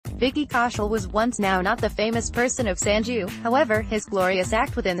Vicky Kaushal was once now not the famous person of Sanju, however, his glorious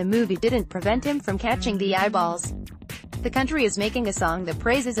act within the movie didn't prevent him from catching the eyeballs. The country is making a song that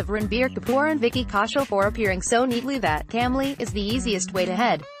praises of Ranbir Kapoor and Vicky Kaushal for appearing so neatly that family is the easiest way to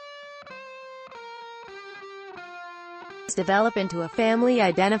head. Develop into a family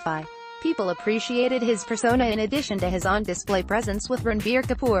identify. People appreciated his persona in addition to his on-display presence with Ranbir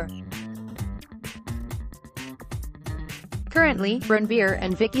Kapoor. Currently, Ranbir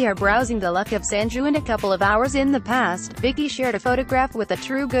and Vicky are browsing the luck of Sanju, and a couple of hours in the past, Vicky shared a photograph with a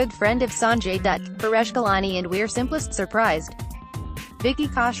true good friend of Sanjay Dutt, Paresh Kalani, and we're simplest surprised. Vicky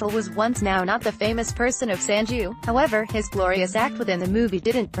Kaushal was once now not the famous person of Sanju, however, his glorious act within the movie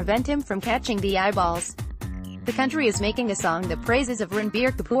didn't prevent him from catching the eyeballs. The country is making a song that praises of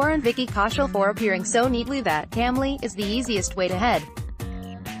Ranbir Kapoor and Vicky Kaushal for appearing so neatly that family is the easiest way to head.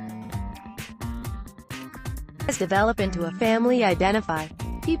 Develop into a family identify.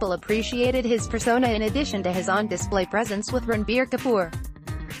 People appreciated his persona in addition to his on-display presence with Ranbir Kapoor.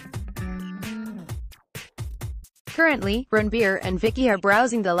 Currently, Ranbir and Vicky are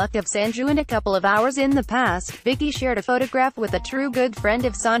browsing the luck of Sanju, and a couple of hours in the past, Vicky shared a photograph with a true good friend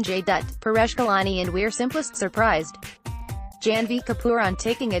of Sanjay Dutt, Paresh Kalani, and we're simplest surprised. Janvi Kapoor on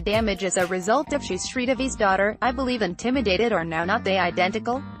taking a damage as a result of she's Sridevi's daughter, I believe intimidated, or now not they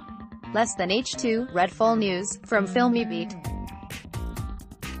identical? Less than H2, Redfall News, from Filmy Beat.